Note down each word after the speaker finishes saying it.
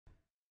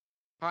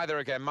Hi there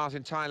again,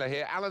 Martin Tyler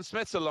here. Alan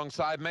Smith's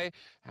alongside me,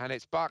 and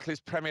it's Barclays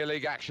Premier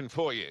League action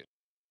for you.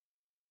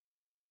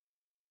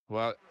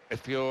 Well,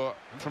 if you're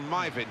from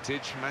my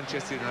vintage,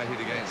 Manchester United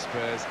against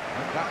Spurs,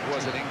 that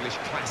was an English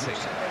classic,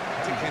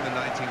 particularly in the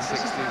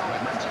 1960s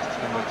when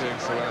Tottenham were doing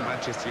so well and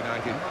Manchester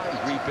United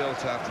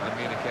rebuilt after the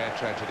Munich air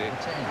tragedy.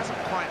 It hasn't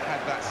quite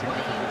had that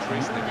significance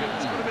recently, but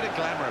it's got a bit of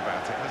glamour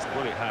about it, hasn't it?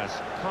 Well, it has.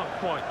 Can't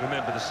quite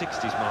remember the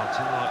 60s,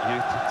 Martin, like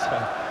you.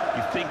 But, you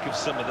think of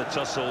some of the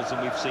tussles,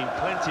 and we've seen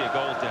plenty of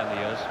goals down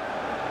the years.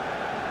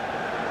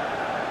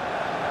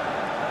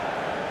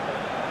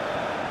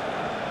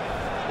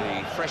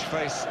 The fresh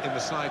face in the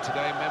side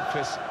today,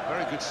 Memphis,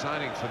 very good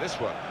signing for this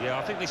one. Yeah,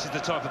 I think this is the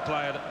type of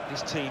player that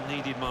this team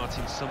needed,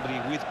 Martin. Somebody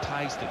with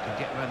pace that can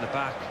get around the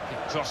back,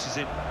 get crosses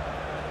in.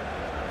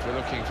 If we're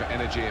looking for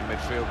energy in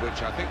midfield,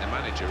 which I think the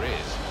manager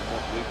is,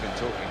 what we've been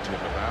talking to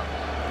him about,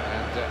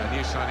 and a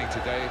new signing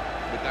today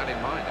with that in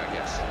mind, I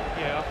guess.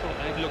 Yeah, I thought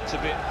they looked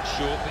a bit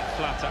short, a bit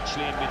flat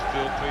actually in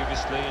midfield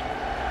previously, and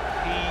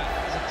he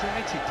is a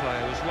creative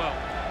player as well.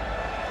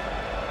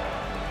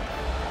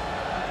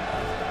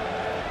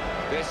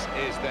 This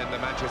is then the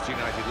Manchester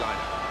United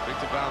lineup.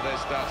 Victor Valdez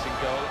starts in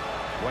goal.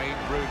 Wayne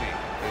Rooney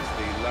is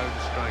the lone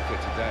striker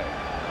today.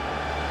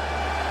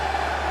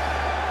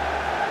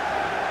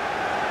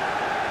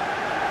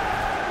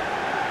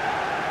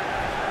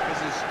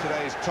 This is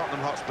today's Tottenham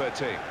Hotspur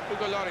team.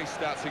 Hugo Lloris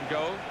starts in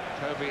goal.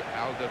 Toby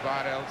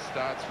Alderweireld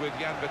starts with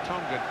Jan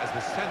Vertonghen as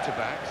the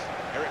centre-backs.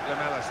 Eric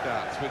Lamela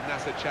starts with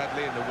Nasser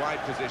Chadli in the wide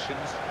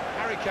positions.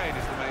 Harry Kane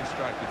is the main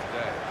striker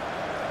today.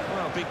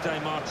 Well, big day,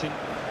 Martin.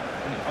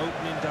 The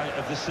opening day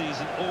of the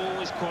season,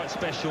 always quite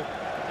special.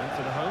 And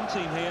for the home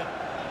team here,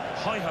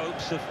 high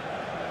hopes of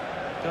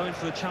going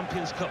for a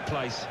Champions Cup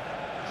place.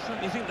 I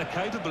certainly think they're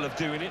capable of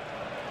doing it.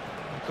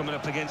 Coming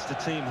up against a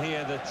team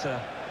here that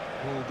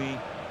will be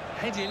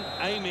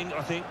aiming,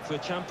 I think, for a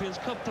Champions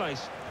Cup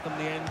place come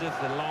the end of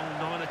the long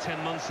 9 or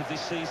 10 months of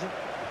this season.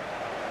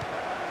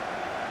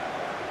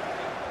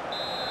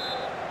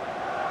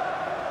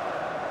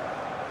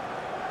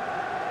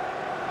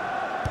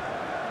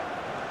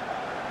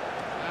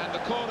 The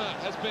corner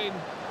has been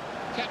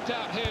kept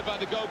out here by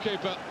the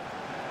goalkeeper.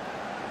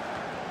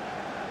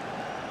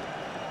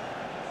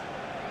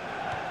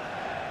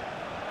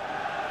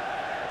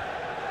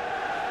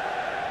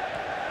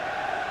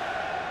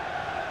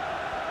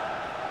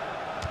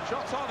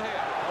 Shots on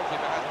here.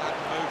 Goalkeeper hasn't had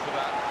to move for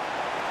that.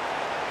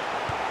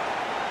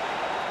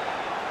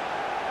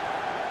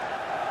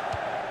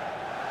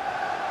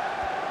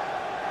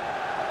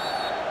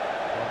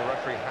 Well, the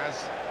referee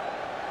has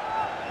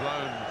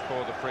blown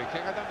for the free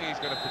kick. I don't think he's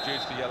going to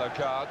produce the yellow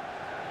card.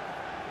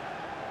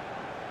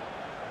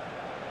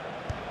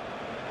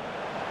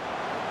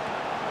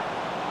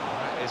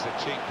 That is a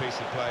cheap piece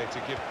of play to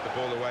give the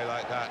ball away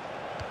like that.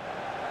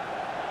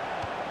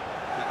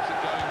 Keeps it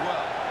going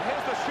well.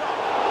 Here's the shot.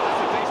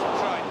 That's a decent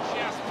try,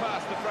 just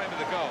past the frame of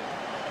the goal.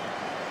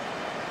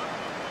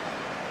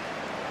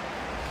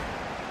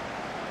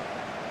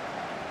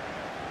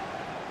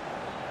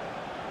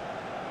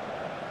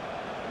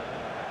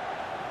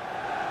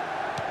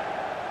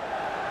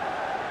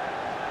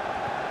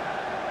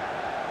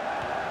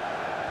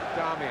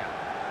 Damian.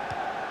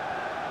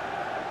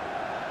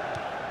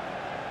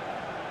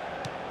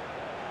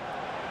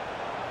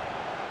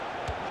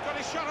 He's got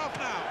his shot off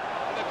now.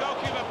 And the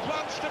goalkeeper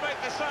plunged to make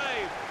the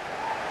save.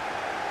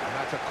 And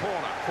that's a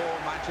corner for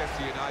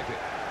Manchester United.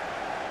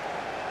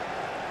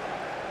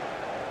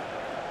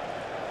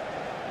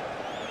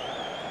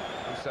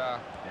 Moussa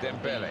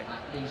Dembele.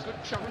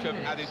 Good chunk of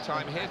added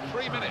time here.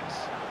 3 minutes.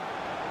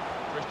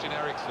 Christian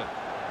Eriksen.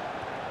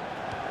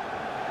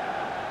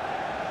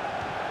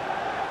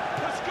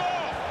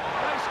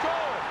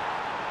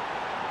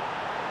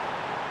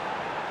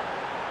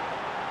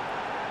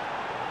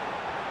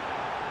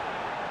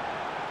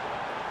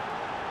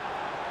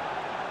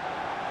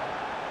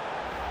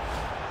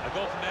 A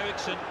goal from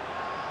Eriksen,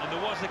 and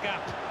there was a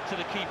gap to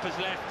the keeper's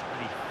left,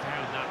 and he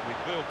found that with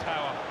real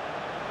power.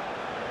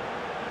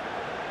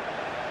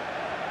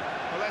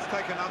 Well, let's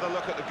take another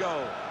look at the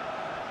goal.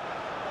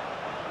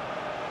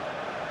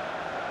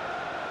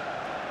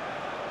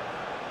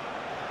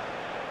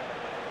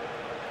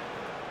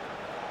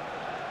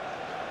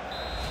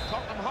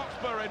 Tottenham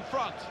Hotspur in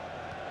front.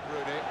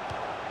 Rooney.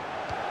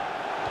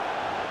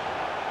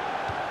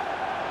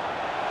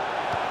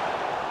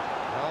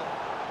 Well,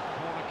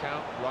 corner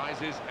count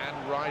rises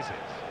and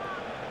rises.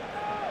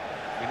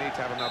 We need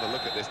to have another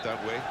look at this,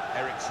 don't we?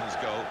 Eriksen's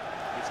goal.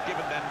 It's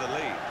given them the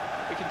lead.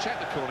 We can check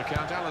the corner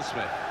count, Alan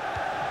Smith.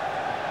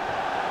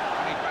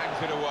 And he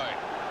bangs it away.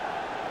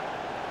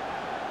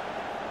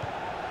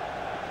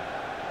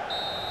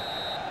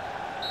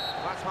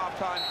 That's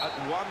half-time at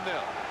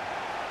 1-0.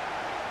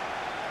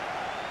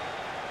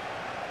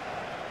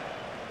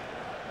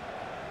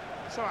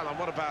 So, Alan,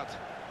 what about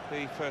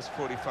the first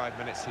 45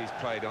 minutes he's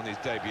played on his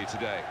debut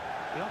today?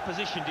 The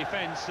opposition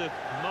defence have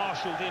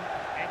marshalled him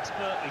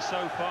expertly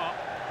so far.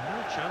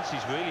 No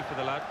chances really for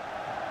the lad.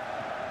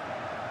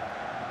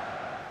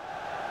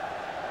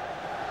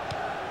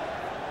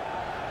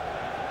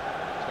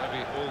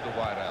 Xavi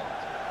Alderweireld.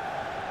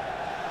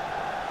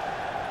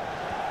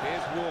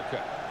 Here's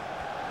Walker.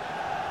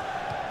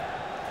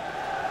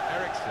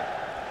 Eriksson.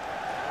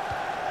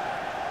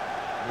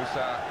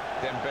 Moussa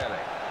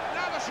Dembele.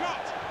 Now the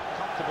shot!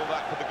 Comfortable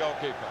that for the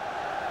goalkeeper.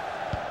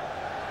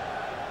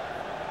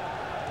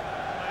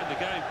 Playing the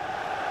game.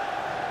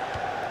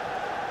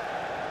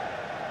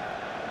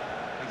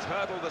 He's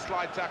hurdled the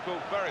slide tackle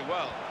very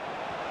well.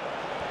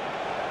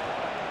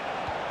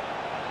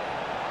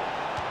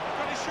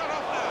 Got his shot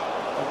off now.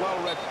 A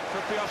well-read,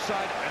 could be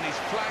offside, and he's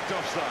flagged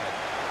offside.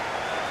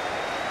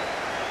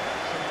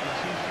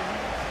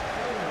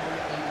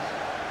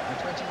 The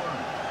 21.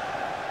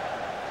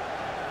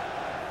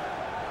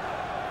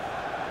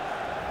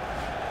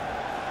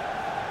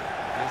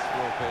 This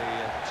will be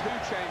 2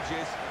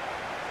 changes,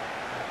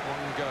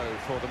 1 go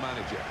for the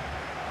manager.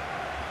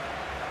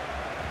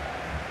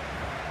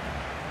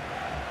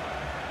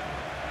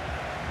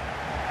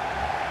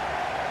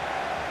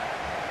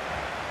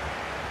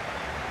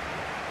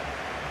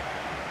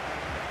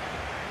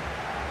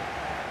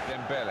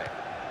 Dembele.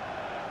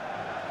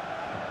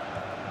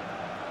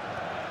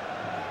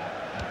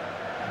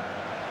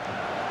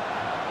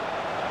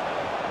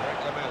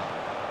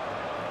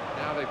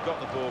 Now they've got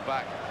the ball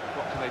back,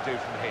 what can they do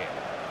from here?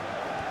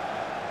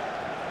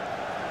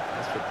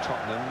 As for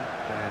Tottenham,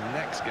 their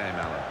next game,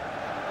 Alan.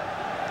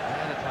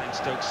 Yeah, they're playing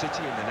Stoke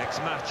City in the next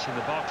match in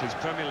the Barclays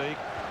Premier League.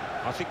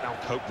 I think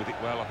they'll cope with it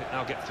well. I think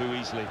they'll get through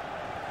easily.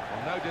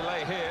 Well, no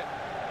delay here.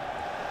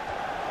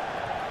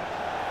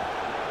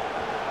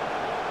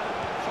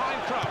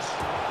 Fine cross.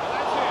 Well,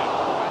 that's it.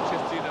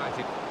 Manchester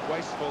United,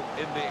 wasteful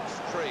in the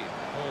extreme.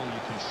 Oh,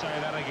 you can say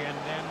that again.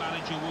 Their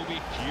manager will be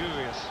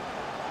furious.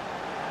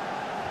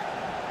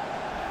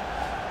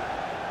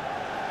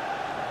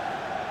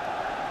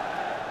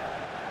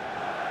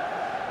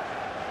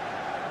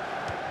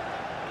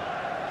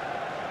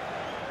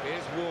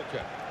 Here's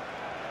Walker.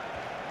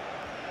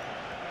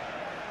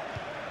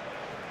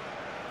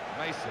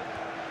 Mason.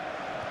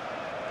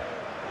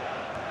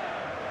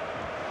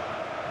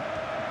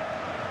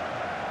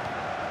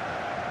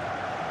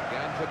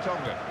 Again for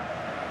Tonga.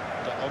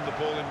 Got on the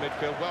ball in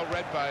midfield, well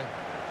read by the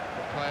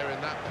player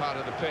in that part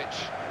of the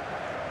pitch.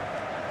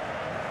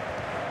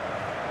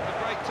 A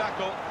great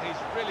tackle, he's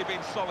really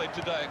been solid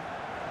today.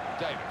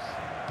 Davis.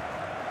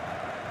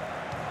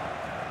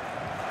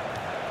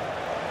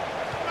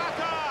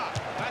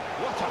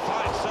 What a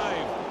fine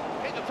save.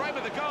 Hit the frame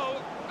of the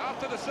goal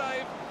after the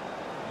save.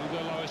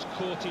 Hugo Lloris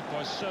courted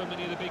by so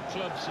many of the big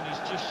clubs, and he's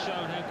just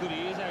shown how good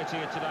he is out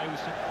here today with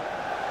some...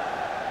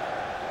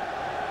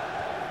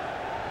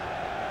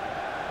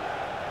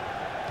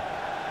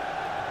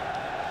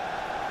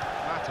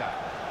 Mata.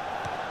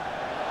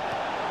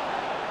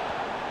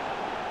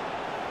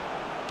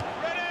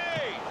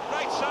 Ready!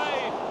 Great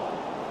save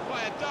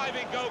by a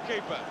diving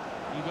goalkeeper.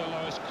 Hugo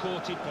Lloris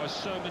courted by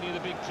so many of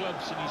the big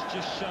clubs, and he's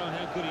just shown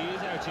how good he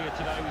is out here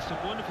today with some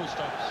wonderful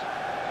stops.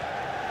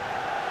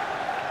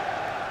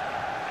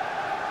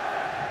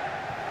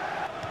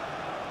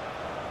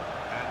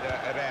 And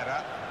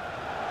Herrera.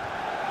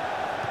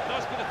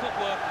 Nice bit of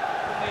footwork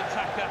from the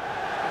attacker,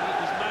 and it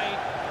was made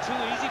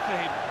too easy for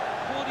him.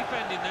 Poor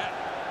defending that.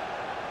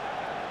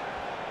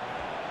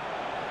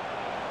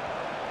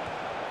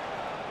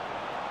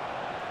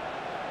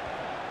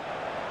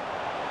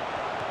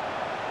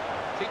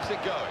 Keeps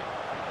it going.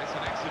 It's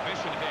an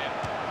exhibition here.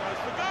 Goes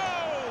for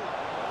goal!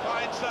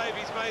 Fine save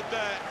he's made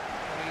there.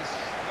 And he's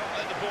not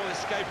let the ball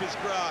escape his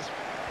grasp.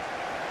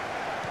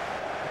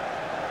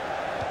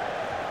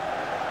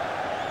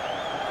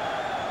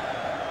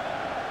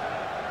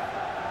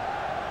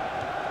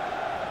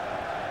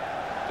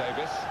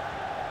 Davis.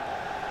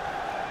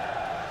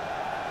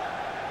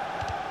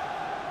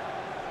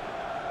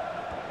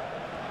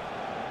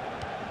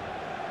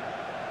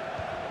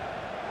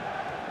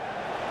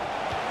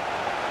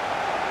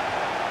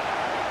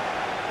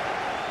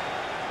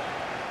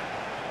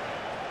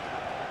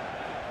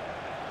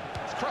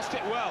 Crossed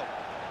it well.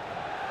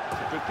 It's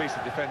a good piece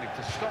of defending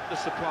to stop the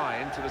supply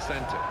into the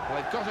centre.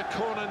 Well, they've got a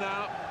corner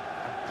now,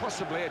 and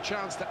possibly a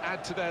chance to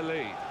add to their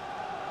lead.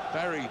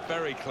 Very,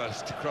 very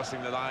close to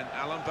crossing the line,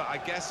 Alan, but I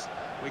guess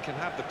we can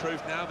have the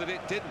proof now that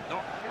it didn't.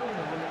 Well,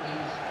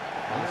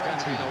 there's going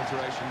to be an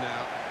alteration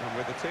now, and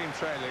with the team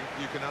trailing,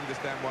 you can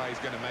understand why he's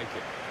going to make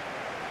it.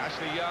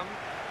 Ashley Young.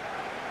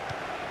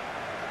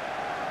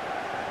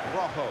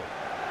 Rojo.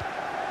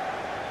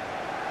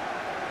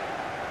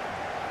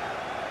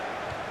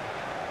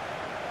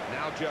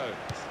 Now Jones.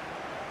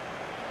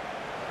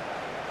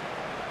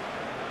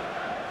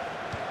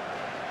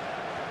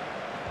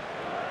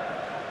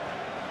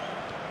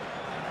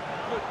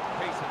 Good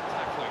piece of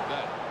tackling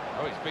there.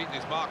 Oh, he's beaten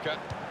his marker.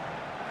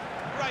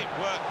 Great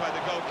work by the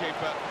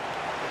goalkeeper.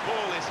 The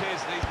ball is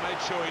his, and he's made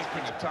sure he's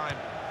put the time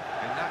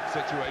in that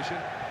situation.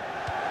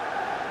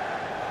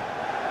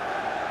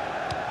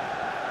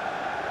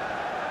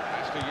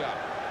 Ashley Young.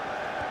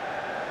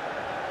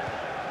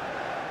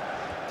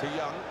 To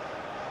Young.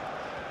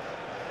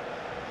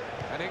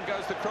 And in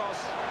goes the cross.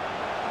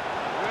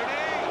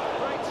 Rooney!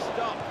 Great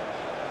stop.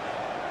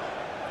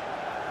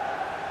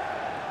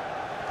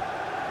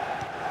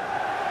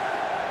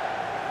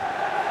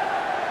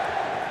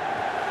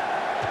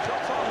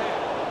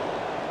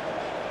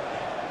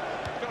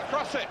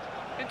 cross it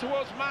in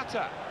towards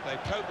Mata. They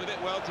cope with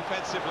it well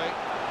defensively.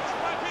 This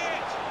might be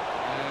it.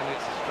 And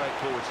it's a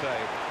straightforward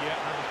save. Yeah,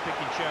 that was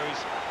picking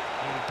cherries.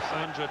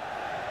 Sandra.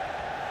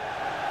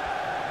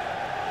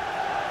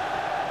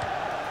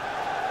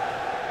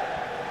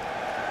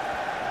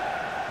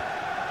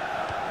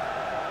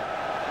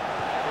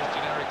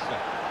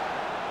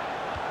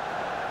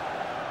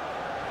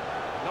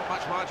 Not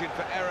much margin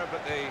for error,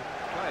 but the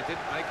player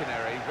didn't make an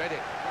error, he read it.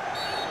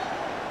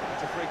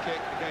 It's a free kick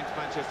against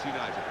Manchester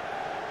United.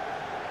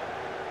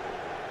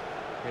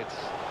 It's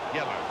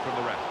yellow from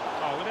the ref.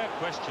 Oh, without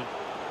question.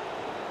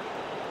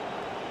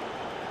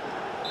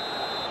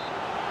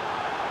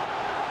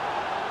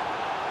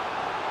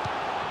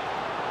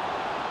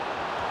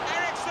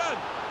 Ericsson!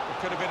 It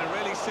could have been a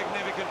really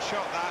significant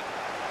shot, that.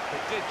 It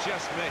did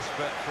just miss,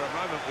 but for a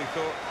moment we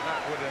thought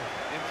that would have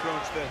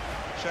influenced the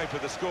shape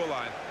of the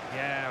scoreline.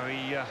 Yeah,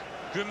 he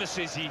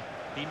grimaces. He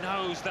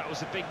knows that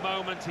was a big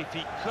moment. If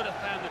he could have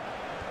found it.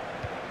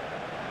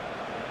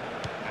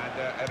 And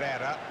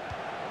Herrera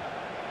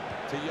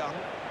to Young.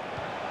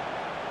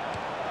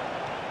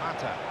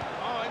 Mata.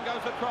 Oh, in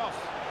goes the cross.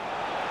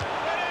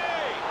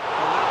 Ready!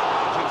 Well, narrow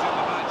margins in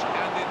the match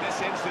and in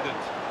this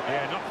incident.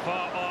 Yeah, not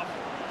far off.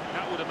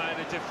 That would have made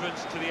a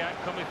difference to the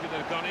outcome if it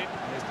had gone in.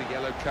 Here's the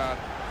yellow card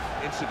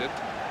incident.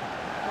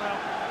 Well,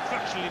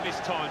 fractionally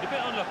mistimed. A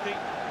bit unlucky.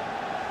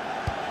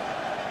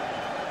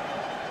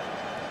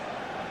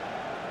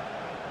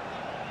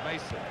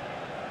 Mason.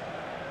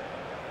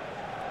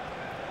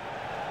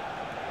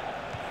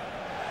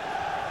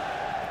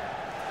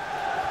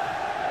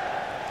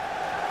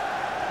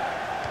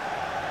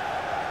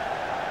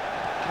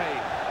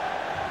 Kane.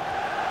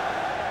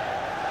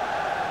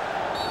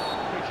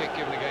 Free kick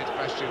given against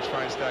Bastian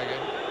Schweinsteiger.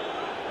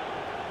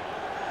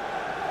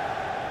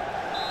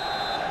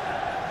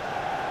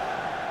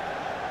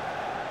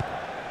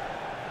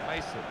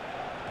 Mason.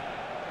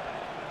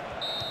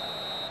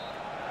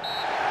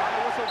 And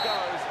the whistle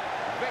goes.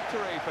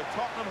 Victory for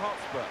Tottenham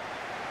Hotspur.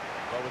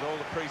 Well, with all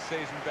the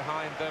pre-season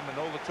behind them and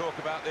all the talk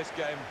about this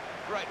game,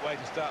 great way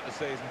to start the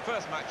season.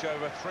 First match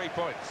over, 3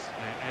 points.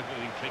 Yeah,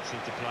 everything clicks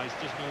into place.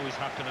 Doesn't always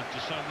happen after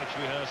so much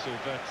rehearsal,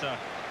 but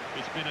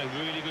it's been a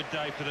really good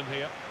day for them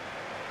here.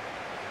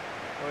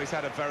 Well, he's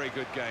had a very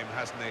good game,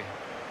 hasn't he?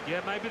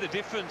 Yeah, maybe the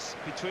difference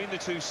between the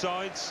two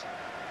sides.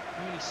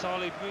 Really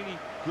solid, really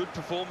good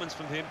performance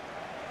from him.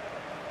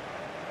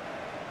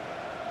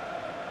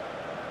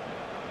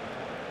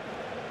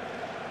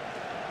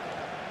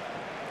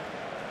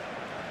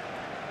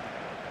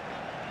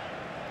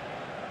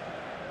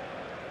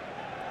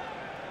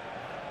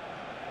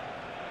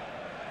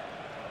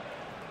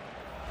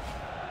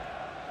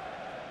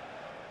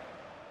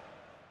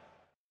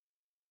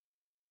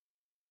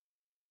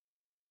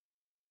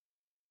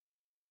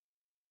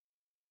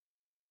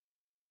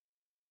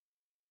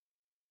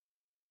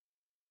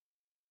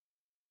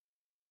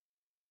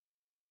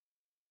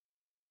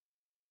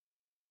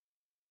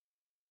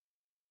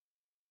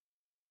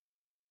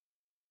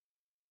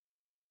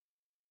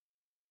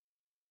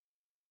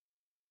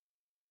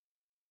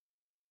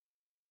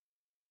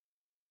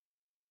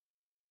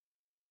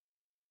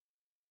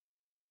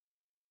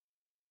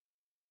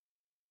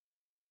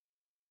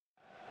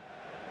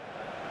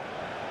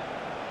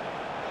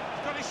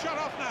 Got his shot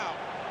off now.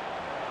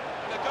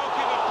 And the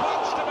goalkeeper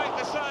plunged to make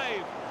the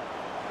save.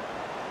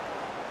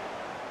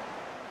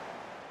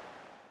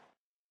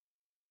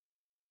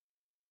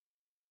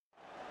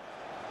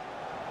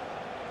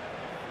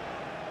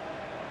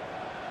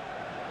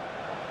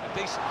 A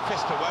decent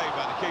fist away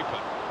by the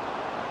keeper.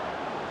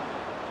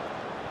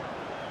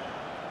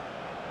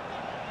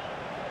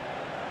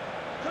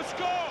 To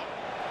score.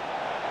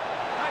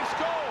 They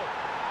scored.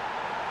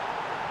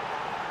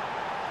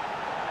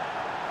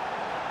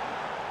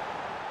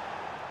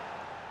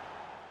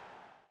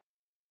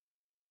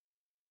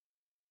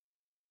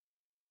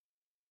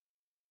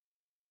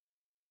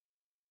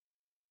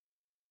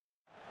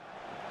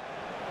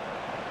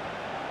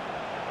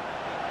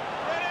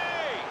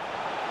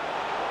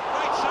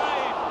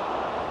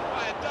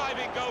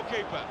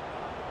 Goalkeeper.